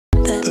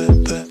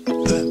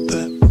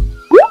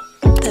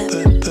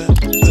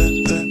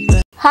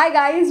Hi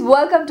guys,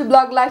 welcome to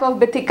Blog Life of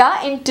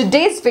Bithika. In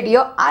today's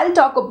video, I'll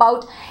talk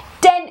about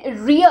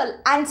 10 real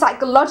and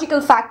psychological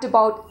facts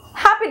about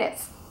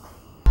happiness.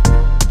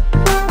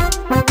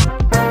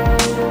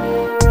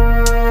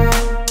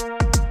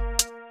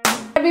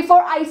 And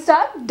before I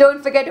start,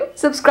 don't forget to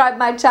subscribe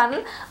my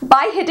channel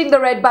by hitting the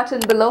red button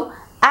below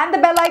and the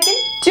bell icon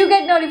to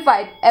get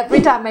notified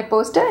every time I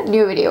post a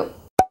new video.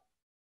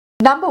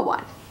 Number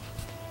 1.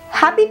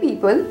 Happy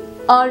people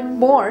earn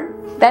more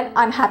than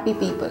unhappy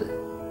people.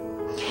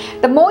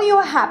 The more you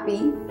are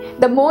happy,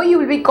 the more you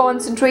will be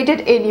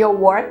concentrated in your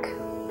work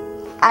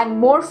and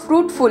more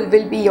fruitful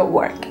will be your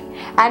work,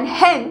 and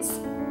hence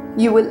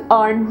you will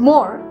earn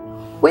more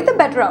with a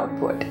better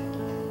output.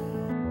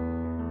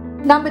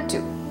 Number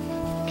 2.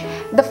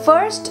 The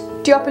first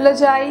to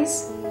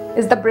apologize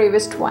is the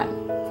bravest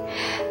one.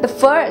 The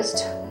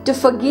first to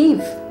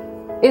forgive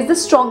is the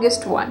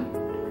strongest one,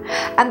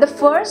 and the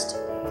first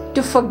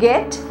to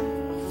forget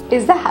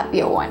is the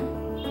happier one.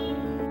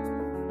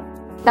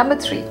 Number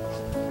 3.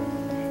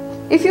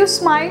 If you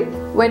smile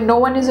when no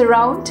one is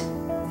around,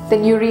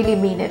 then you really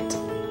mean it.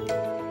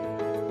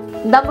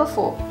 Number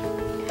 4.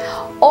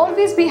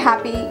 Always be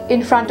happy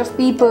in front of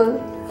people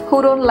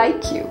who don't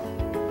like you.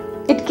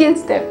 It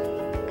kills them.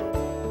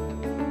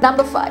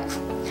 Number 5.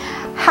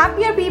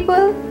 Happier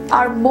people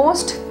are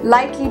most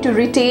likely to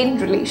retain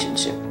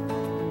relationship.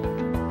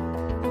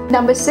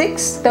 Number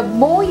 6. The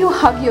more you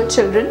hug your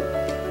children,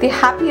 the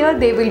happier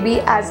they will be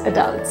as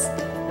adults.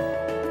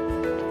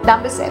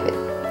 Number 7.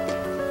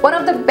 One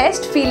of the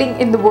best feelings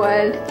in the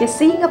world is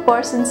seeing a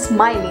person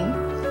smiling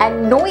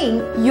and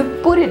knowing you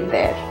put it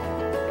there.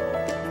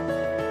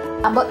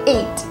 Number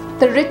 8.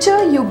 The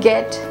richer you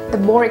get, the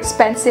more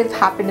expensive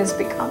happiness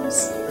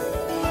becomes.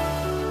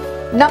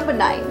 Number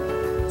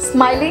 9.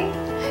 Smiling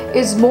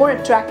is more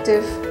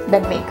attractive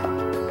than makeup.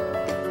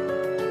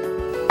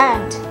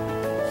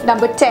 And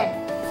number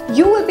 10.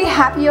 You will be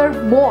happier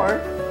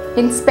more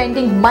in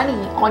spending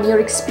money on your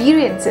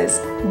experiences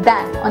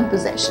than on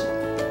possession.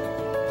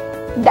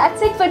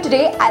 That's it for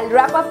today. I'll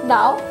wrap up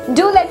now.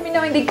 Do let me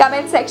know in the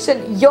comment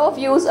section your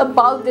views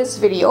about this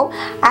video.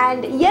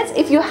 And yes,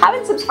 if you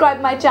haven't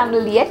subscribed my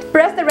channel yet,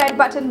 press the red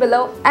button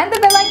below and the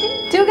bell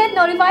icon to get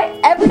notified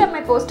every time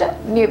I post a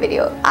new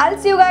video. I'll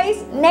see you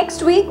guys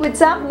next week with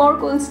some more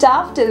cool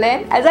stuff. Till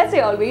then, as I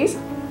say always,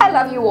 I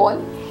love you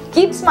all.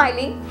 Keep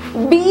smiling.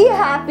 Be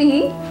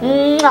happy.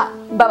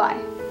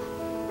 Bye-bye.